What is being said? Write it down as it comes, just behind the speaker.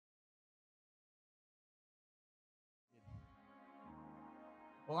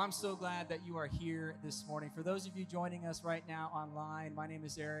Well, I'm so glad that you are here this morning. For those of you joining us right now online, my name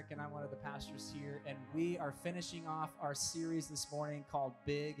is Eric, and I'm one of the pastors here. And we are finishing off our series this morning called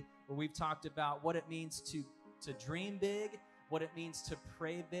Big, where we've talked about what it means to dream big, what it means to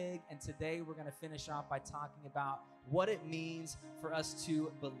pray big. And today we're going to finish off by talking about what it means for us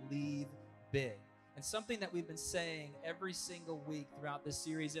to believe big. And something that we've been saying every single week throughout this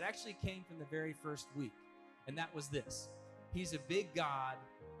series, it actually came from the very first week. And that was this: He's a big God,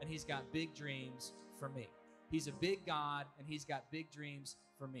 and He's got big dreams for me. He's a big God, and He's got big dreams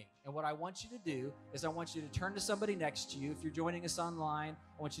for me. And what I want you to do is I want you to turn to somebody next to you. If you're joining us online,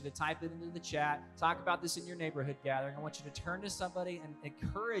 I want you to type it into the chat. Talk about this in your neighborhood gathering. I want you to turn to somebody and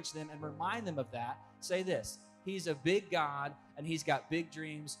encourage them and remind them of that. Say this: He's a big God, and He's got big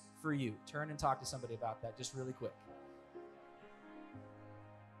dreams for you. Turn and talk to somebody about that just really quick.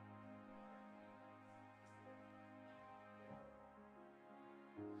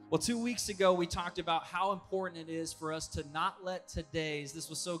 Well, 2 weeks ago, we talked about how important it is for us to not let this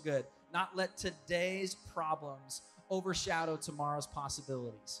was so good, not let today's problems overshadow tomorrow's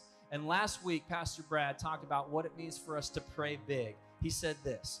possibilities. And last week, Pastor Brad talked about what it means for us to pray big. He said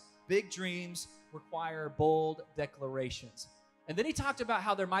this: big dreams require bold declarations. And then he talked about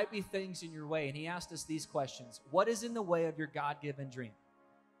how there might be things in your way, and he asked us these questions. What is in the way of your God-given dream?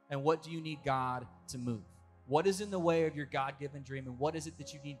 And what do you need God to move? What is in the way of your God-given dream, and what is it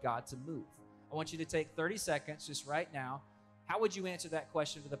that you need God to move? I want you to take 30 seconds just right now. How would you answer that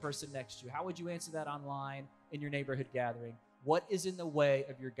question to the person next to you? How would you answer that online in your neighborhood gathering? What is in the way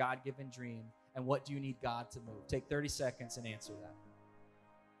of your God-given dream, and what do you need God to move? Take 30 seconds and answer that.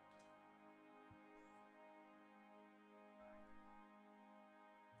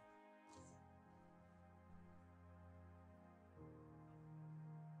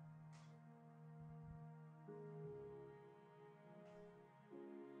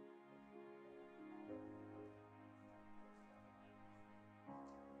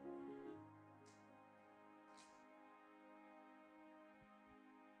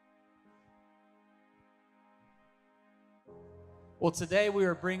 Well, today we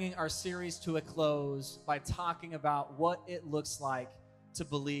are bringing our series to a close by talking about what it looks like to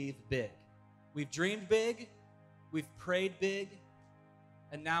believe big. We've dreamed big, we've prayed big,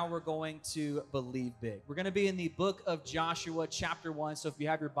 and now we're going to believe big. We're going to be in the book of Joshua, chapter 1. So if you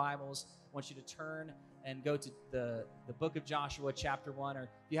have your Bibles, I want you to turn and go to the book of Joshua, chapter 1. Or if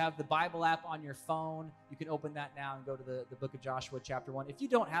you have the Bible app on your phone, you can open that now and go to the book of Joshua, chapter 1. If you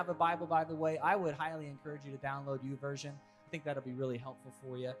don't have a Bible, by the way, I would highly encourage you to download YouVersion. I think that'll be really helpful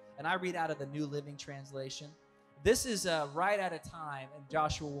for you. And I read out of the New Living Translation. This is right at a time, in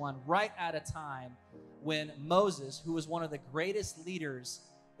Joshua 1, right at a time when Moses, who was one of the greatest leaders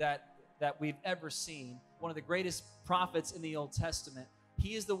that we've ever seen, one of the greatest prophets in the Old Testament,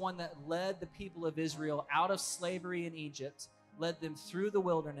 he is the one that led the people of Israel out of slavery in Egypt, led them through the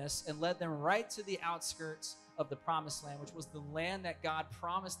wilderness, and led them right to the outskirts of the Promised Land, which was the land that God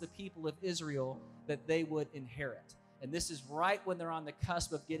promised the people of Israel that they would inherit. And this is right when they're on the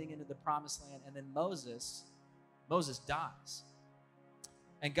cusp of getting into the Promised Land. And then Moses dies.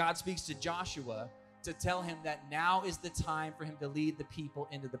 And God speaks to Joshua to tell him that now is the time for him to lead the people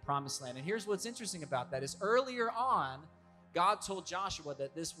into the Promised Land. And here's what's interesting about that is earlier on, God told Joshua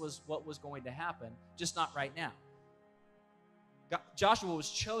that this was what was going to happen, just not right now. Joshua was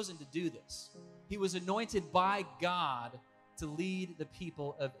chosen to do this. He was anointed by God to lead the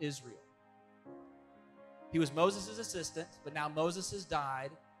people of Israel. He was Moses' assistant, but now Moses has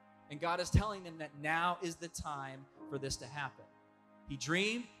died, and God is telling them that now is the time for this to happen. He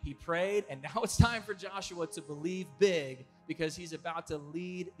dreamed, he prayed, and now it's time for Joshua to believe big because he's about to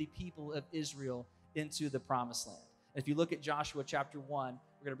lead the people of Israel into the Promised Land. If you look at Joshua chapter 1,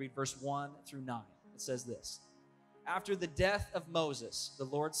 we're going to read verse 1 through 9. It says this: After the death of Moses, the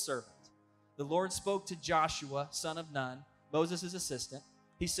Lord's servant, the Lord spoke to Joshua, son of Nun, Moses' assistant.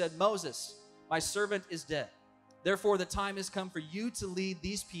 He said, Moses, my servant is dead. Therefore, the time has come for you to lead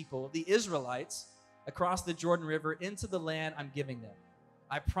these people, the Israelites, across the Jordan River into the land I'm giving them.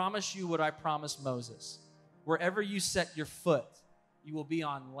 I promise you what I promised Moses. Wherever you set your foot, you will be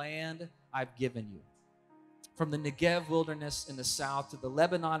on land I've given you. From the Negev wilderness in the south to the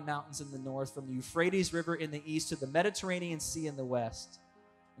Lebanon mountains in the north, from the Euphrates River in the east to the Mediterranean Sea in the west,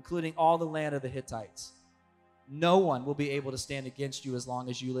 including all the land of the Hittites. No one will be able to stand against you as long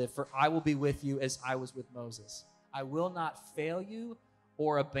as you live, for I will be with you as I was with Moses. I will not fail you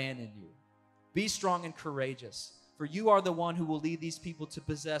or abandon you. Be strong and courageous, for you are the one who will lead these people to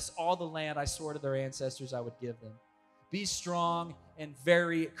possess all the land I swore to their ancestors I would give them. Be strong and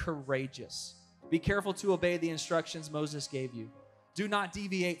very courageous. Be careful to obey the instructions Moses gave you. Do not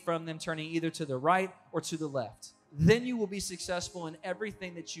deviate from them, turning either to the right or to the left. Then you will be successful in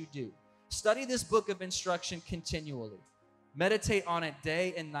everything that you do. Study this book of instruction continually. Meditate on it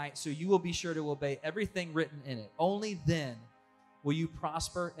day and night so you will be sure to obey everything written in it. Only then will you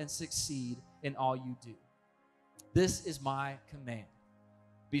prosper and succeed in all you do. This is my command.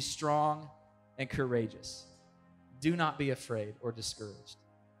 Be strong and courageous. Do not be afraid or discouraged,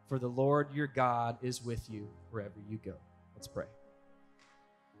 for the Lord your God is with you wherever you go. Let's pray.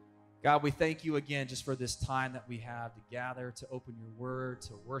 God, we thank you again just for this time that we have to gather, to open your word,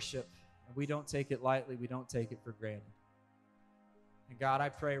 to worship. And we don't take it lightly. We don't take it for granted. And God, I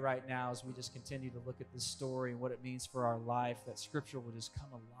pray right now as we just continue to look at this story and what it means for our life, that Scripture will just come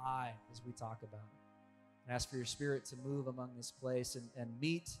alive as we talk about it. And ask for your Spirit to move among this place and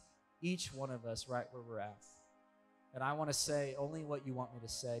meet each one of us right where we're at. And I want to say only what you want me to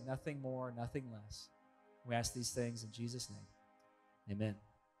say, nothing more, nothing less. We ask these things in Jesus' name. Amen.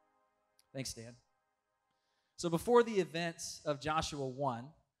 Thanks, Dan. So before the events of Joshua 1,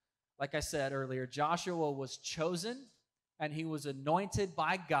 like I said earlier, Joshua was chosen and he was anointed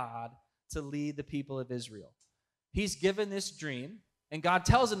by God to lead the people of Israel. He's given this dream, and God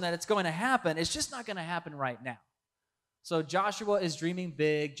tells him that it's going to happen. It's just not going to happen right now. So Joshua is dreaming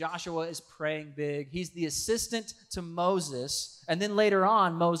big. Joshua is praying big. He's the assistant to Moses. And then later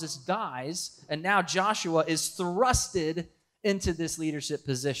on, Moses dies. And now Joshua is thrusted into this leadership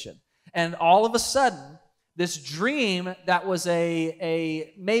position. And all of a sudden, this dream that was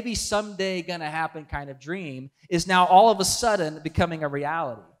a maybe someday going to happen kind of dream is now all of a sudden becoming a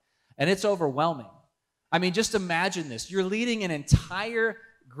reality. And it's overwhelming. I mean, just imagine this. You're leading an entire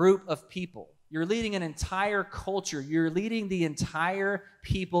group of people. You're leading an entire culture. You're leading the entire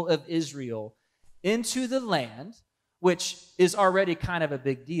people of Israel into the land, which is already kind of a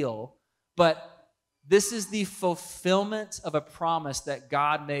big deal. But this is the fulfillment of a promise that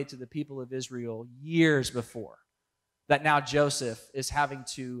God made to the people of Israel years before. That now Joseph is having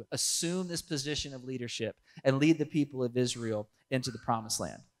to assume this position of leadership and lead the people of Israel into the promised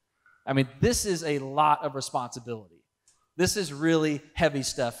land. I mean, this is a lot of responsibility. This is really heavy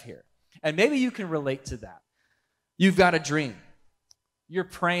stuff here. And maybe you can relate to that. You've got a dream. You're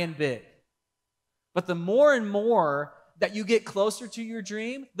praying big. But the more and more that you get closer to your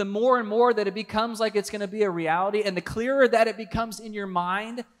dream, the more and more that it becomes like it's going to be a reality, and the clearer that it becomes in your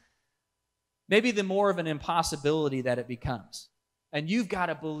mind, maybe the more of an impossibility that it becomes. And you've got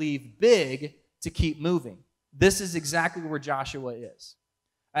to believe big to keep moving. This is exactly where Joshua is.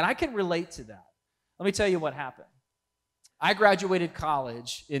 And I can relate to that. Let me tell you what happened. I graduated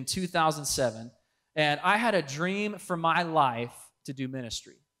college in 2007, and I had a dream for my life to do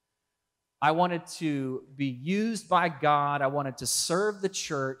ministry. I wanted to be used by God. I wanted to serve the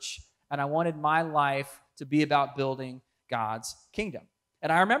church, and I wanted my life to be about building God's kingdom.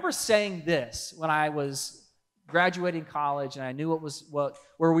 And I remember saying this when I was graduating college, and I knew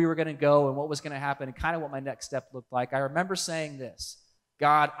where we were going to go and what was going to happen and kind of what my next step looked like. I remember saying this,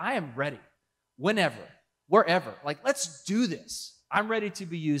 God, I am ready, whenever, wherever. Like, let's do this. I'm ready to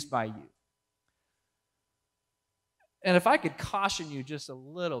be used by you. And if I could caution you just a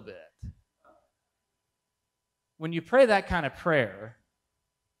little bit, when you pray that kind of prayer,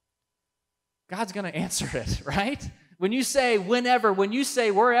 God's going to answer it, right? When you say whenever, when you say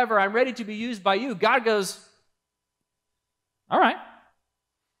wherever, I'm ready to be used by you, God goes, all right.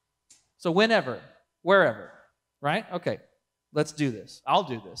 So whenever, wherever, right? Okay, let's do this. I'll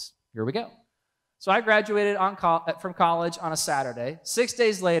do this. Here we go. So I graduated from college on a Saturday. 6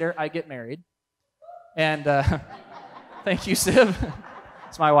 days later, I get married. And thank you, Sib.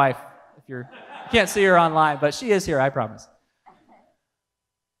 It's my wife. If you can't see her online, but she is here, I promise.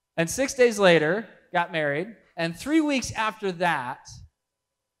 And 6 days later, got married. And 3 weeks after that,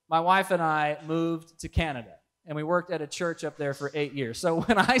 my wife and I moved to Canada. And we worked at a church up there for 8 years. So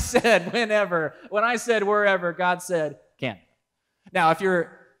when I said whenever, when I said wherever, God said Canada. Now, if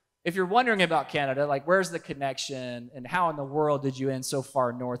you're wondering about Canada, like where's the connection and how in the world did you end so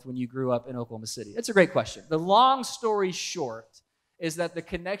far north when you grew up in Oklahoma City? It's a great question. The long story short is that the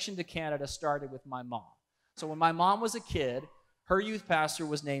connection to Canada started with my mom. So when my mom was a kid, her youth pastor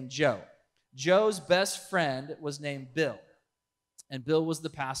was named Joe. Joe's best friend was named Bill. And Bill was the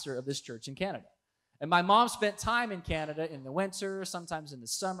pastor of this church in Canada. And my mom spent time in Canada in the winter, sometimes in the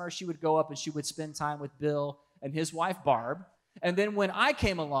summer. She would go up and she would spend time with Bill and his wife, Barb. And then when I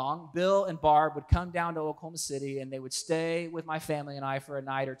came along, Bill and Barb would come down to Oklahoma City, and they would stay with my family and I for a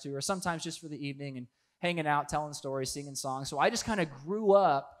night or two, or sometimes just for the evening and hanging out, telling stories, singing songs. So I just kind of grew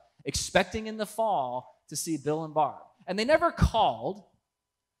up expecting in the fall to see Bill and Barb. And they never called.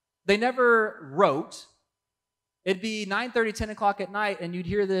 They never wrote. It'd be 9:30, 10 o'clock at night, and you'd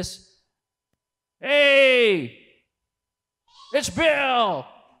hear this, "Hey, it's Bill."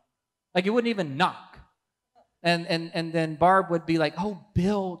 Like, you wouldn't even knock. And then Barb would be like, "Oh,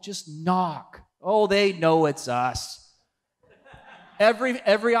 Bill, just knock. Oh, they know it's us."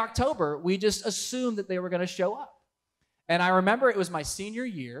 Every October, we just assumed that they were going to show up. And I remember it was my senior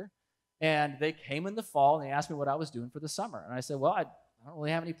year, and they came in the fall, and they asked me what I was doing for the summer. And I said, "Well, I don't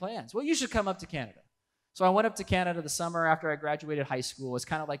really have any plans." "Well, you should come up to Canada." So I went up to Canada the summer after I graduated high school. It's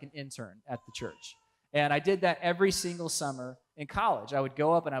kind of like an intern at the church. And I did that every single summer in college. I would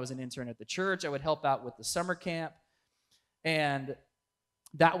go up, and I was an intern at the church. I would help out with the summer camp. And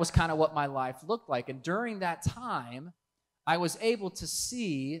that was kind of what my life looked like. And during that time, I was able to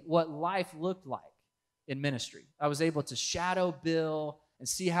see what life looked like in ministry. I was able to shadow Bill and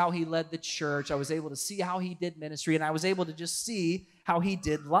see how he led the church. I was able to see how he did ministry, and I was able to just see how he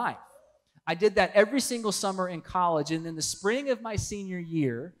did life. I did that every single summer in college, and in the spring of my senior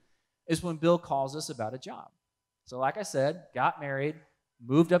year is when Bill calls us about a job. So like I said, got married,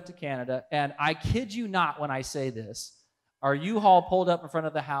 moved up to Canada, and I kid you not when I say this, our U-Haul pulled up in front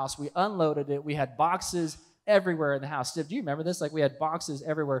of the house. We unloaded it. We had boxes everywhere in the house. Steve, do you remember this? Like, we had boxes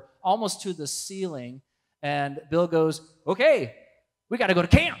everywhere, almost to the ceiling. And Bill goes, "Okay, we got to go to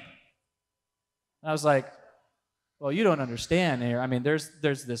camp." And I was like, "Well, you don't understand here. I mean, there's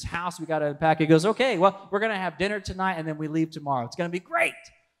this house we got to unpack." He goes, "Okay, well, we're going to have dinner tonight, and then we leave tomorrow. It's going to be great."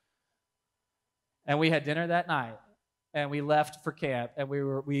 And we had dinner that night, and we left for camp, and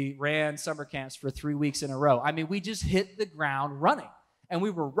we ran summer camps for 3 weeks in a row. I mean, we just hit the ground running. And we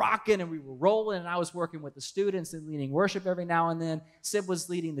were rocking and we were rolling, and I was working with the students and leading worship every now and then. Sid was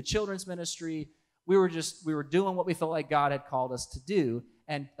leading the children's ministry. We were doing what we felt like God had called us to do.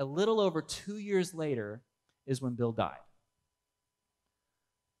 And a little over 2 years later is when Bill died.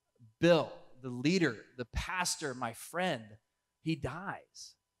 Bill, the leader, the pastor, my friend, he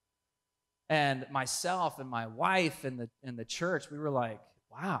dies. And myself and my wife and the church, we were like,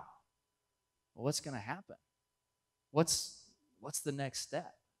 wow, well, what's going to happen? What's the next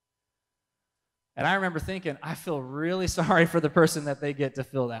step? And I remember thinking, I feel really sorry for the person that they get to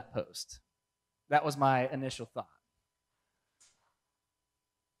fill that post. That was my initial thought.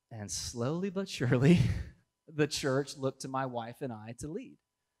 And slowly but surely, the church looked to my wife and I to lead.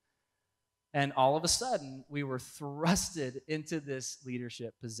 And all of a sudden, we were thrusted into this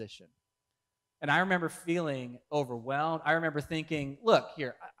leadership position. And I remember feeling overwhelmed. I remember thinking, look,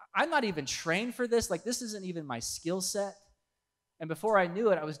 here, I'm not even trained for this. Like, this isn't even my skill set. And before I knew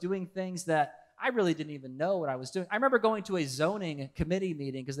it, I was doing things that I really didn't even know what I was doing. I remember going to a zoning committee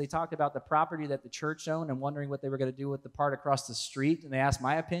meeting because they talked about the property that the church owned and wondering what they were going to do with the part across the street. And they asked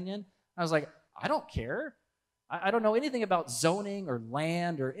my opinion. I was like, I don't care. I don't know anything about zoning or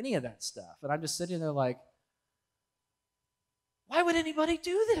land or any of that stuff. And I'm just sitting there like, why would anybody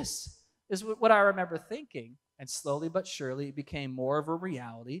do this? Is what I remember thinking. And slowly but surely, it became more of a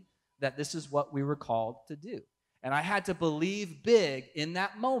reality that this is what we were called to do. And I had to believe big in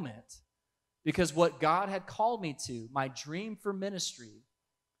that moment, because what God had called me to, my dream for ministry,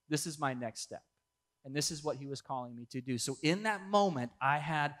 this is my next step. And this is what he was calling me to do. So in that moment, I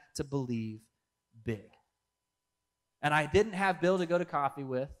had to believe big. And I didn't have Bill to go to coffee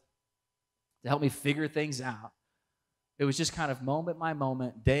with to help me figure things out. It was just kind of moment by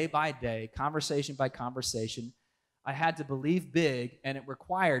moment, day by day, conversation by conversation. I had to believe big, and it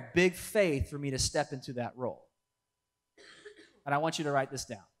required big faith for me to step into that role. And I want you to write this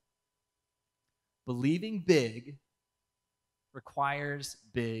down. Believing big requires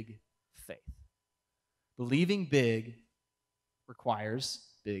big faith. Believing big requires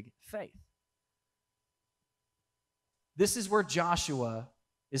big faith. This is where Joshua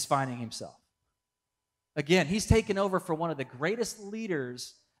is finding himself. Again, he's taken over for one of the greatest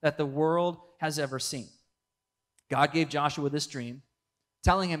leaders that the world has ever seen. God gave Joshua this dream,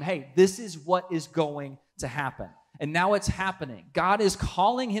 telling him, hey, this is what is going to happen. And now it's happening. God is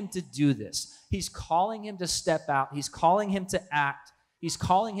calling him to do this. He's calling him to step out. He's calling him to act. He's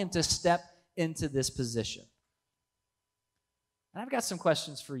calling him to step into this position. And I've got some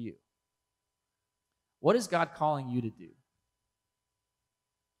questions for you. What is God calling you to do?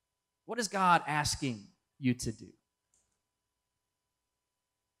 What is God asking you to do?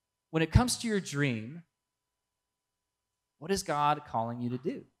 When it comes to your dream, what is God calling you to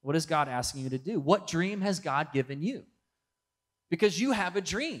do? What is God asking you to do? What dream has God given you? Because you have a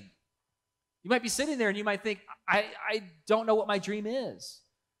dream. You might be sitting there and you might think, I don't know what my dream is.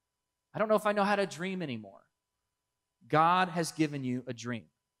 I don't know if I know how to dream anymore. God has given you a dream.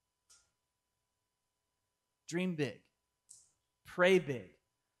 Dream big. Pray big.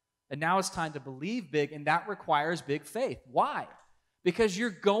 And now it's time to believe big, and that requires big faith. Why? Because you're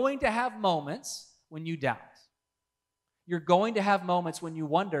going to have moments when you doubt. You're going to have moments when you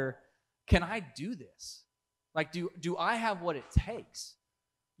wonder, can I do this? Like, do I have what it takes?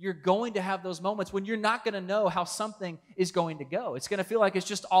 You're going to have those moments when you're not going to know how something is going to go. It's going to feel like it's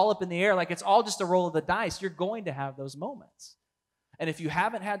just all up in the air, like it's all just a roll of the dice. You're going to have those moments. And if you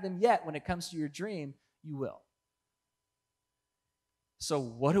haven't had them yet, when it comes to your dream, you will. So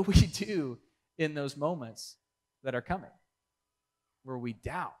what do we do in those moments that are coming? Where we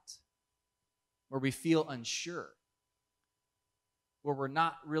doubt, where we feel unsure, where we're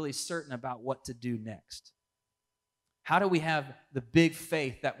not really certain about what to do next. How do we have the big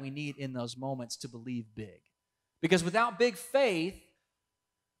faith that we need in those moments to believe big? Because without big faith,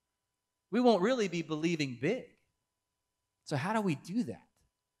 we won't really be believing big. So how do we do that?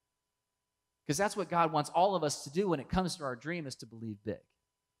 Because that's what God wants all of us to do when it comes to our dream, is to believe big.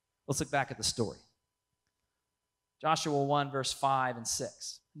 Let's look back at the story. Joshua 1, verse 5 and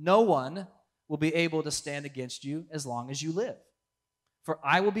 6. No one will be able to stand against you as long as you live. For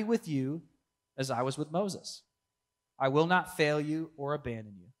I will be with you as I was with Moses. I will not fail you or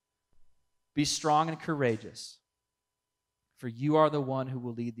abandon you. Be strong and courageous, for you are the one who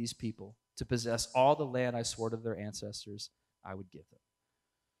will lead these people to possess all the land I swore to their ancestors I would give them.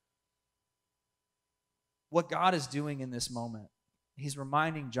 What God is doing in this moment, he's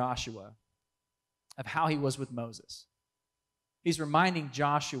reminding Joshua of how he was with Moses. He's reminding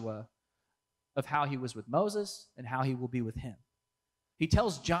Joshua of how he was with Moses and how he will be with him. He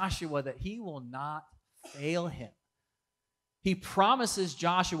tells Joshua that he will not fail him. He promises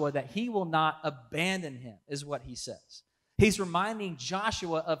Joshua that he will not abandon him, is what he says. He's reminding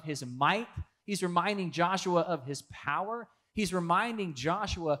Joshua of his might. He's reminding Joshua of his power. He's reminding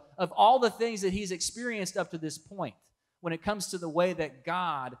Joshua of all the things that he's experienced up to this point when it comes to the way that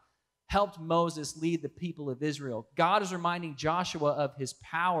God helped Moses lead the people of Israel. God is reminding Joshua of his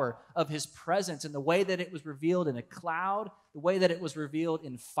power, of his presence, and the way that it was revealed in a cloud, the way that it was revealed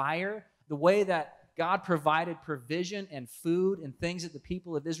in fire, the way that God provided provision and food and things that the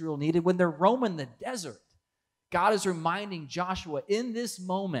people of Israel needed when they're roaming the desert. God is reminding Joshua in this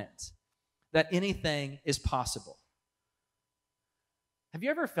moment that anything is possible. Have you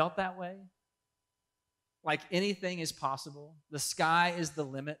ever felt that way? Like anything is possible? The sky is the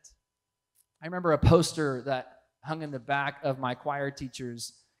limit? I remember a poster that hung in the back of my choir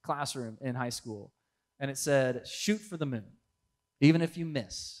teacher's classroom in high school, and it said, "Shoot for the moon. Even if you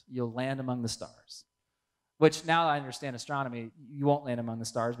miss, you'll land among the stars." Which, now that I understand astronomy, you won't land among the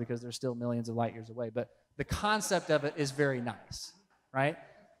stars because they're still millions of light years away. But the concept of it is very nice, right?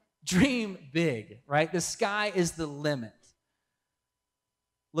 Dream big, right? The sky is the limit.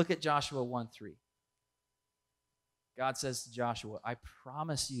 Look at Joshua 1:3. God says to Joshua, I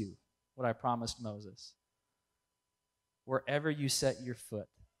promise you what I promised Moses. Wherever you set your foot,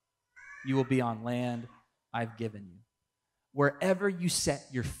 you will be on land I've given you. Wherever you set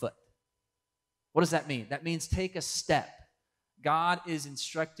your foot. What does that mean? That means take a step. God is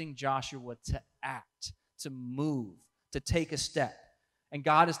instructing Joshua to act, to move, to take a step. And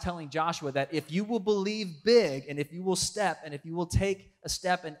God is telling Joshua that if you will believe big, and if you will step, and if you will take a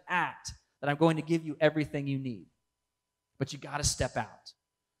step and act, that I'm going to give you everything you need. But you got to step out.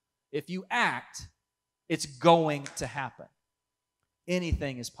 If you act, it's going to happen.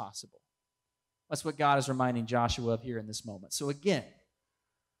 Anything is possible. That's what God is reminding Joshua of here in this moment. So again,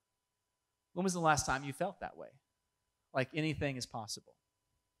 when was the last time you felt that way? Like anything is possible.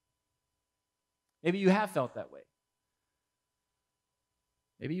 Maybe you have felt that way.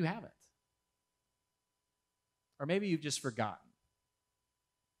 Maybe you haven't. Or maybe you've just forgotten.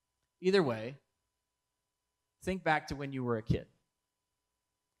 Either way, think back to when you were a kid.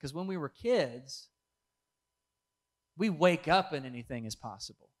 Because when we were kids, we wake up and anything is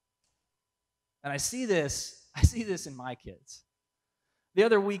possible. And I see this in my kids. The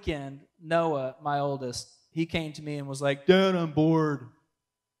other weekend, Noah, my oldest, he came to me and was like, "Dad, I'm bored."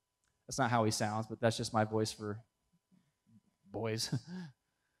 That's not how he sounds, but that's just my voice for boys.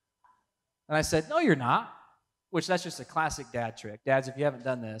 And I said, "No, you're not," which that's just a classic dad trick. Dads, if you haven't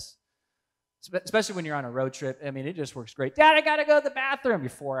done this, especially when you're on a road trip, I mean, it just works great. "Dad, I got to go to the bathroom." You're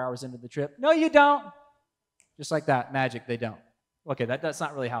 4 hours into the trip. "No, you don't." Just like that, magic, they don't. Okay, that's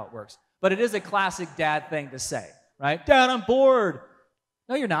not really how it works. But it is a classic dad thing to say, right? "Dad, I'm bored."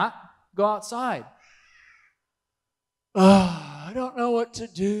 "No, you're not. Go outside." "Oh, I don't know what to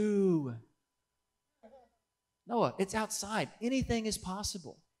do." Noah, it's outside. Anything is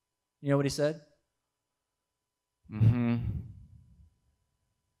possible. You know what he said? "Mm-hmm."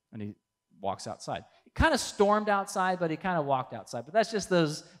 And he walks outside. kind of stormed outside, but he kind of walked outside. But that's just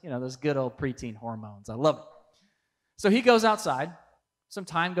those, those good old preteen hormones. I love it. So he goes outside. Some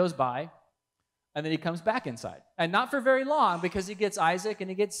time goes by, and then he comes back inside. And not for very long, because he gets Isaac and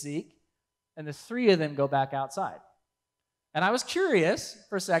he gets Zeke, and the three of them go back outside. And I was curious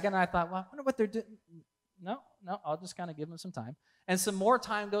for a second, and I thought, well, I wonder what they're doing. No, I'll just kind of give them some time. And some more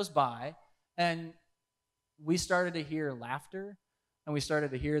time goes by, and we started to hear laughter, and we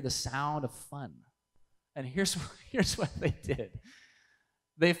started to hear the sound of fun. And here's what they did.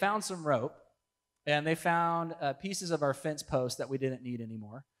 They found some rope, and they found pieces of our fence post that we didn't need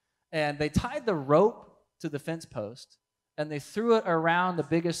anymore. And they tied the rope to the fence post, and they threw it around the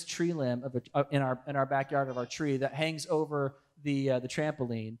biggest tree limb in our backyard of our tree that hangs over the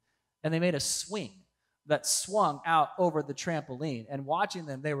trampoline, and they made a swing that swung out over the trampoline. And watching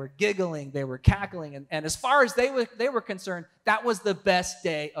them, they were giggling, they were cackling, and as far as they were concerned, that was the best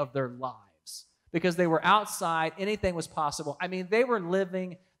day of their lives, because they were outside, anything was possible. I mean, they were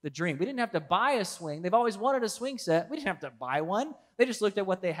living the dream. We didn't have to buy a swing. They've always wanted a swing set. We didn't have to buy one. They just looked at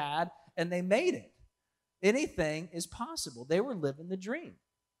what they had, and they made it. Anything is possible. They were living the dream.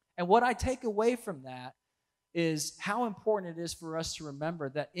 And what I take away from that is how important it is for us to remember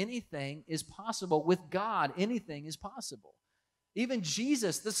that anything is possible. With God, anything is possible. Even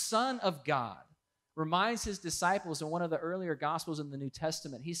Jesus, the Son of God, reminds his disciples in one of the earlier Gospels in the New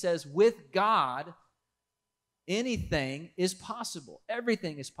Testament. He says, with God, anything is possible.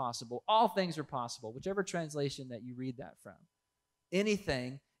 Everything is possible. All things are possible, whichever translation that you read that from.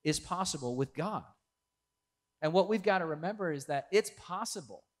 Anything is possible with God. And what we've got to remember is that it's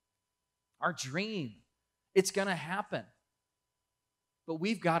possible. Our dream, it's going to happen. But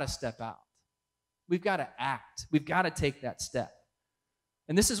we've got to step out. We've got to act. We've got to take that step.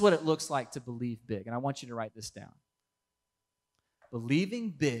 And this is what it looks like to believe big. And I want you to write this down.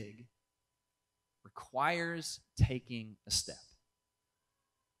 Believing big requires taking a step.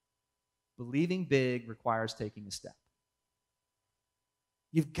 Believing big requires taking a step.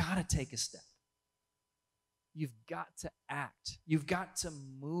 You've got to take a step. You've got to act. You've got to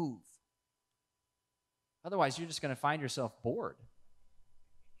move. Otherwise, you're just going to find yourself bored.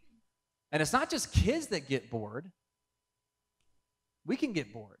 And it's not just kids that get bored. We can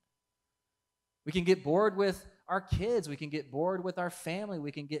get bored. We can get bored with our kids. We can get bored with our family.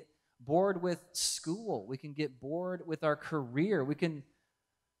 We can get bored with school. We can get bored with our career. We can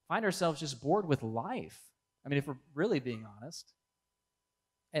find ourselves just bored with life. I mean, if we're really being honest.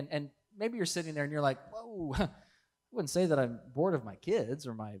 And maybe you're sitting there and you're like, whoa, I wouldn't say that I'm bored of my kids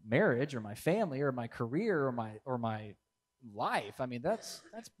or my marriage or my family or my career or my life. I mean, that's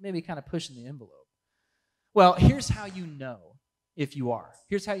maybe kind of pushing the envelope. Well, here's how you know if you are.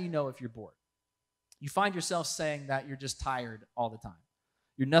 Here's how you know if you're bored. You find yourself saying that you're just tired all the time.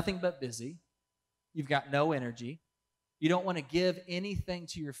 You're nothing but busy. You've got no energy. You don't want to give anything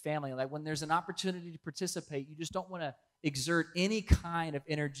to your family. Like when there's an opportunity to participate, you just don't want to exert any kind of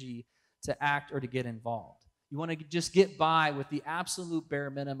energy to act or to get involved. You want to just get by with the absolute bare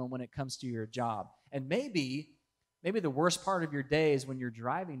minimum when it comes to your job. And maybe the worst part of your day is when you're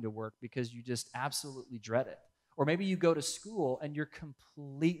driving to work because you just absolutely dread it. Or maybe you go to school and you're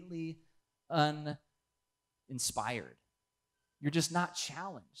completely uninspired. You're just not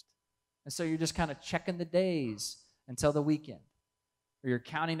challenged. And so you're just kind of checking the days until the weekend. Or you're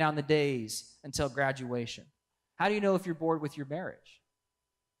counting down the days until graduation. How do you know if you're bored with your marriage?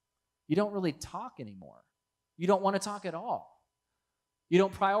 You don't really talk anymore. You don't want to talk at all. You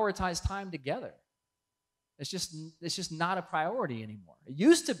don't prioritize time together. It's just not a priority anymore. It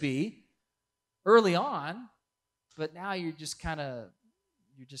used to be early on, but now you're just kind of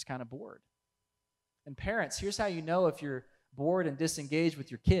bored. And parents, here's how you know if you're bored and disengaged with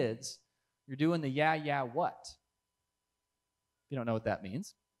your kids. You're doing the yeah, what? You don't know what that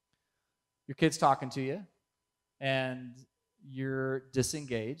means. Your kid's talking to you, and you're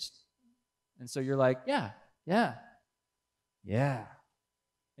disengaged. And so you're like, yeah. And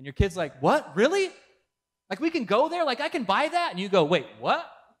your kid's like, what? Really? Like, we can go there? Like, I can buy that? And you go, wait, what?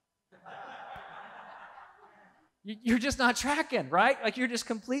 You're just not tracking, right? Like, you're just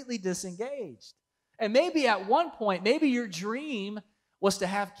completely disengaged. And maybe at one point, maybe your dream was to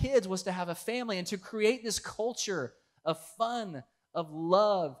have kids, was to have a family, and to create this culture of fun, of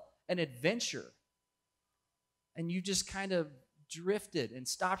love, and adventure. And you just kind of drifted and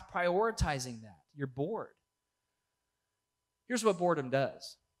stopped prioritizing that. You're bored. Here's what boredom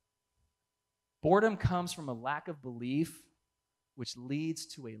does. Boredom comes from a lack of belief, which leads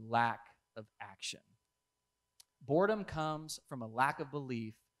to a lack of action. Boredom comes from a lack of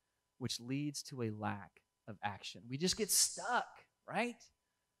belief, which leads to a lack of action. We just get stuck, right?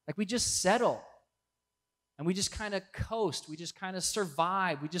 Like we just settle. And we just kind of coast. We just kind of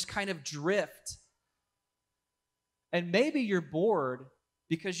survive. We just kind of drift. And maybe you're bored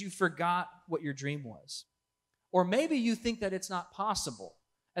because you forgot what your dream was. Or maybe you think that it's not possible.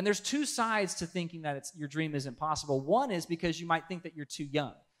 And there's two sides to thinking that your dream isn't possible. One is because you might think that you're too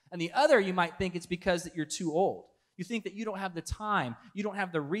young. And the other, you might think it's because that you're too old. You think that you don't have the time, you don't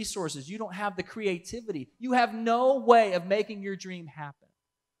have the resources, you don't have the creativity. You have no way of making your dream happen.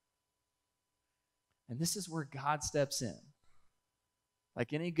 And this is where God steps in,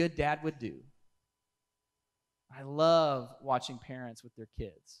 like any good dad would do. I love watching parents with their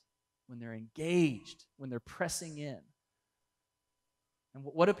kids when they're engaged, when they're pressing in. And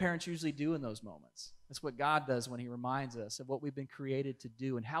what do parents usually do in those moments? That's what God does when he reminds us of what we've been created to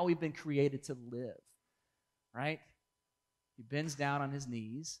do and how we've been created to live, right? He bends down on his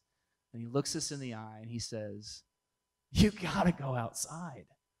knees and he looks us in the eye and he says, you got to go outside.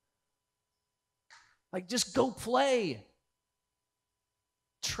 Like, just go play.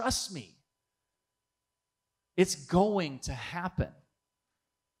 Trust me. It's going to happen.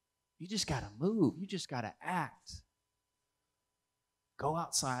 You just got to move. You just got to act. Go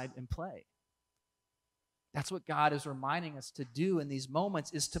outside and play. That's what God is reminding us to do in these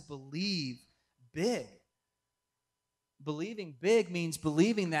moments, is to believe big. Believing big means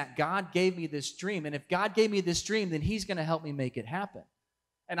believing that God gave me this dream. And if God gave me this dream, then he's going to help me make it happen.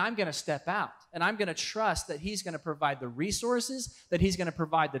 And I'm going to step out. And I'm going to trust that he's going to provide the resources, that he's going to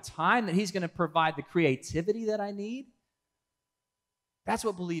provide the time, that he's going to provide the creativity that I need. That's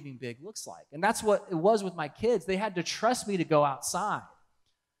what believing big looks like. And that's what it was with my kids. They had to trust me to go outside.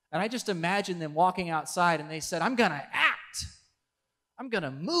 And I just imagine them walking outside and they said, I'm going to act. I'm going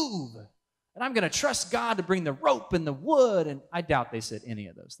to move. And I'm going to trust God to bring the rope and the wood. And I doubt they said any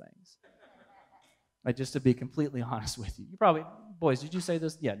of those things. Like, just to be completely honest with you. You probably, boys, did you say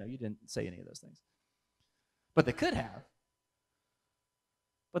this? Yeah, no, you didn't say any of those things. But they could have.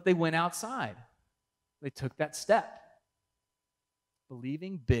 But they went outside. They took that step.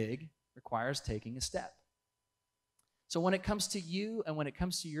 Believing big requires taking a step. So when it comes to you and when it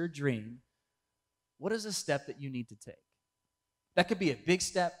comes to your dream, what is a step that you need to take? That could be a big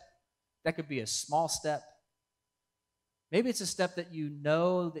step. That could be a small step. Maybe it's a step that you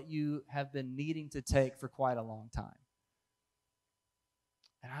know that you have been needing to take for quite a long time.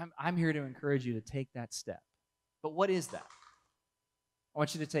 And I'm here to encourage you to take that step. But what is that? I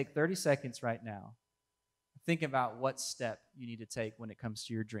want you to take 30 seconds right now. Think about what step you need to take when it comes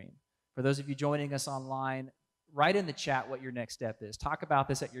to your dream. For those of you joining us online, write in the chat what your next step is. Talk about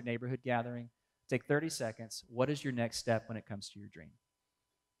this at your neighborhood gathering. Take 30 seconds. What is your next step when it comes to your dream?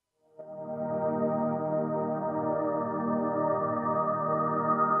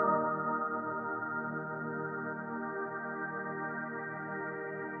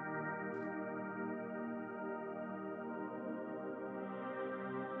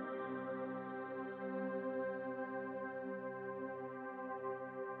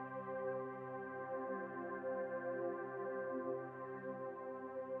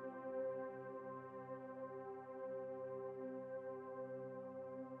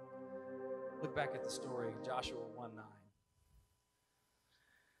 Look back at the story, Joshua 1:9.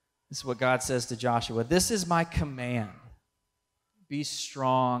 This is what God says to Joshua. This is my command. Be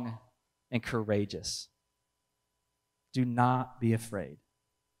strong and courageous. Do not be afraid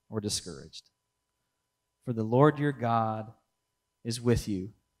or discouraged. For the Lord your God is with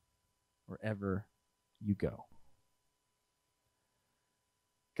you wherever you go.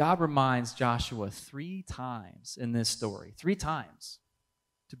 God reminds Joshua 3 times in this story, 3 times,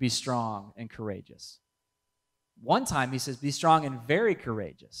 to be strong and courageous. One time he says, be strong and very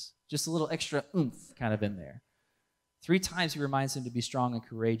courageous. Just a little extra oomph kind of in there. 3 times he reminds him to be strong and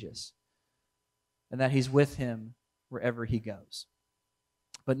courageous, and that he's with him wherever he goes.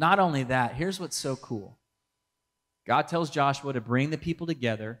 But not only that, here's what's so cool. God tells Joshua to bring the people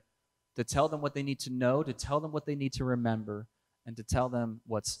together, to tell them what they need to know, to tell them what they need to remember, and to tell them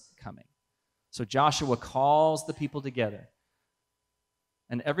what's coming. So Joshua calls the people together.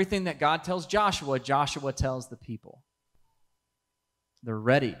 And everything that God tells Joshua, Joshua tells the people. They're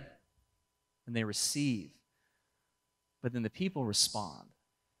ready, and they receive. But then the people respond.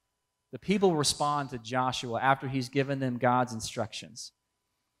 The people respond to Joshua after he's given them God's instructions.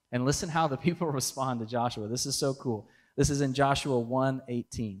 And listen how the people respond to Joshua. This is so cool. This is in Joshua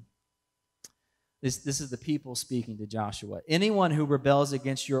 1:18. This is the people speaking to Joshua. Anyone who rebels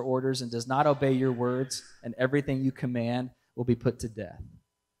against your orders and does not obey your words and everything you command will be put to death.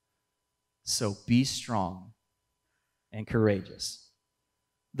 So be strong and courageous.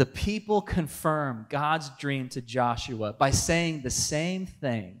 The people confirm God's dream to Joshua by saying the same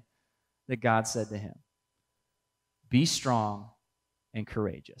thing that God said to him. be strong and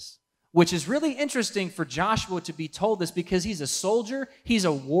courageous. Which is really interesting for Joshua to be told this because he's a soldier, he's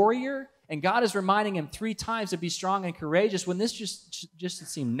a warrior, and God is reminding him 3 times to be strong and courageous when this just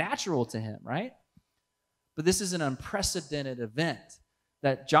seemed natural to him, right? But this is an unprecedented event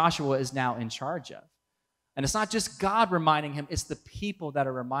that Joshua is now in charge of. And it's not just God reminding him, it's the people that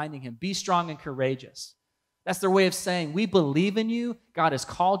are reminding him, be strong and courageous. That's their way of saying, we believe in you, God has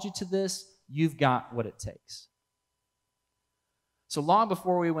called you to this, you've got what it takes. So long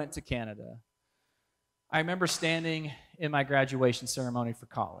before we went to Canada, I remember standing in my graduation ceremony for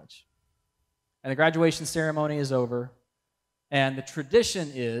college. And the graduation ceremony is over, and the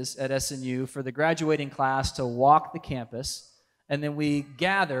tradition is at SNU for the graduating class to walk the campus, and then we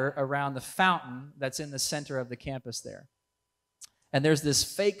gather around the fountain that's in the center of the campus there. And there's this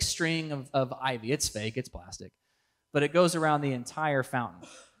fake string of ivy. It's fake, it's plastic, but it goes around the entire fountain.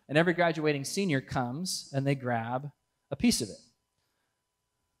 And every graduating senior comes, and they grab a piece of it.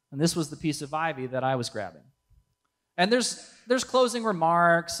 And this was the piece of ivy that I was grabbing. And there's closing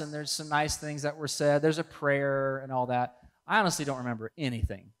remarks, and there's some nice things that were said. There's a prayer and all that. I honestly don't remember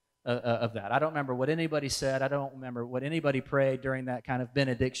anything of that. I don't remember what anybody said. I don't remember what anybody prayed during that kind of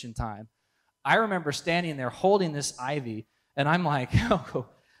benediction time. I remember standing there holding this ivy, and I'm like, oh,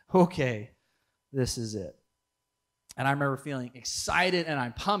 okay, this is it. And I remember feeling excited, and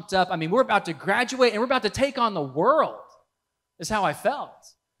I'm pumped up. I mean, we're about to graduate, and we're about to take on the world, is how I felt.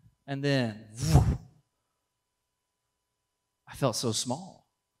 And then, I felt so small.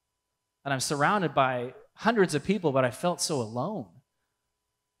 And I'm surrounded by hundreds of people, but I felt so alone.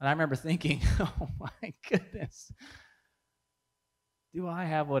 And I remember thinking, oh my goodness, do I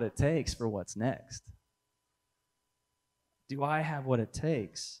have what it takes for what's next? Do I have what it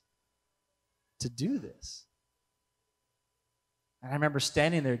takes to do this? And I remember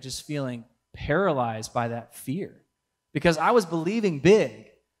standing there just feeling paralyzed by that fear because I was believing big.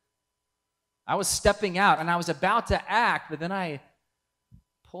 I was stepping out, and I was about to act, but then I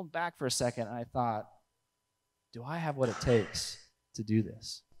pulled back for a second, and I thought, do I have what it takes to do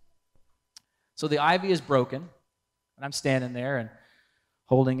this? So the ivy is broken, and I'm standing there and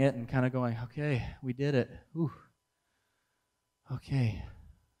holding it and kind of going, okay, we did it. Ooh. Okay,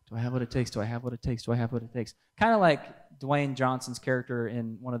 do I have what it takes? Do I have what it takes? Do I have what it takes? Kind of like Dwayne Johnson's character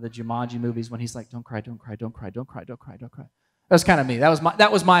in one of the Jumanji movies when he's like, don't cry, don't cry, don't cry, don't cry, don't cry, don't cry. That was kind of me.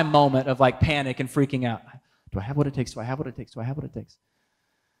 That was my moment of like panic and freaking out. Do I have what it takes? Do I have what it takes? Do I have what it takes?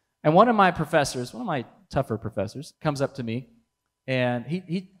 And one of my professors, one of my tougher professors, comes up to me, and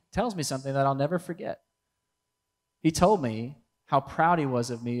he tells me something that I'll never forget. He told me how proud he was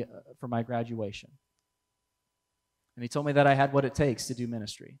of me for my graduation. And he told me that I had what it takes to do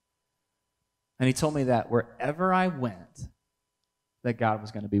ministry. And he told me that wherever I went, that God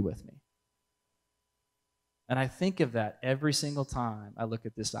was going to be with me. And I think of that every single time I look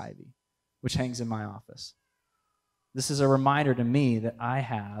at this ivy, which hangs in my office. This is a reminder to me that I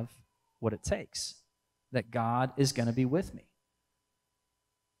have what it takes, that God is going to be with me.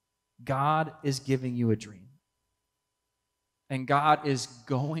 God is giving you a dream. And God is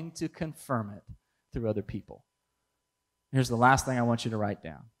going to confirm it through other people. Here's the last thing I want you to write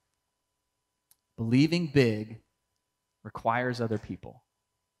down. Believing big requires other people.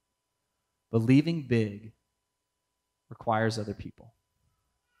 Believing big requires other people.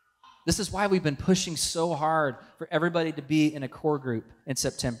 This is why we've been pushing so hard for everybody to be in a core group in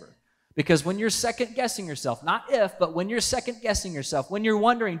September. Because when you're second-guessing yourself, not if, but when you're second-guessing yourself, when you're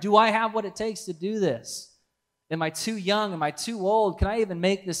wondering, do I have what it takes to do this? Am I too young? Am I too old? Can I even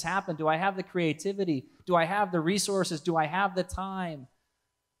make this happen? Do I have the creativity? Do I have the resources? Do I have the time?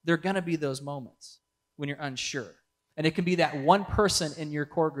 There are going to be those moments when you're unsure. And it can be that one person in your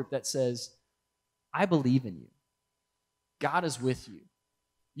core group that says, I believe in you. God is with you.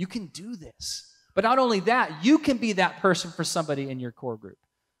 You can do this. But not only that, you can be that person for somebody in your core group.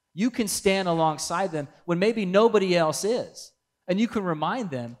 You can stand alongside them when maybe nobody else is. And you can remind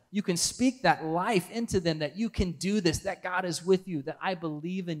them, you can speak that life into them that you can do this, that God is with you, that I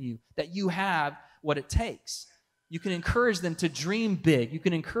believe in you, that you have what it takes. You can encourage them to dream big. You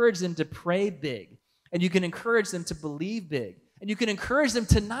can encourage them to pray big. And you can encourage them to believe big. And you can encourage them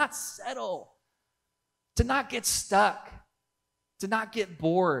to not settle, to not get stuck, to not get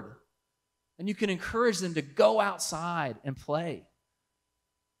bored. And you can encourage them to go outside and play.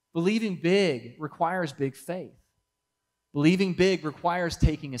 Believing big requires big faith. Believing big requires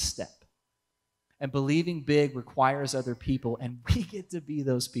taking a step. And believing big requires other people, and we get to be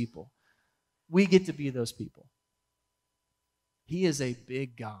those people. We get to be those people. He is a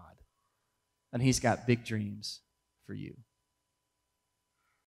big God, and He's got big dreams for you.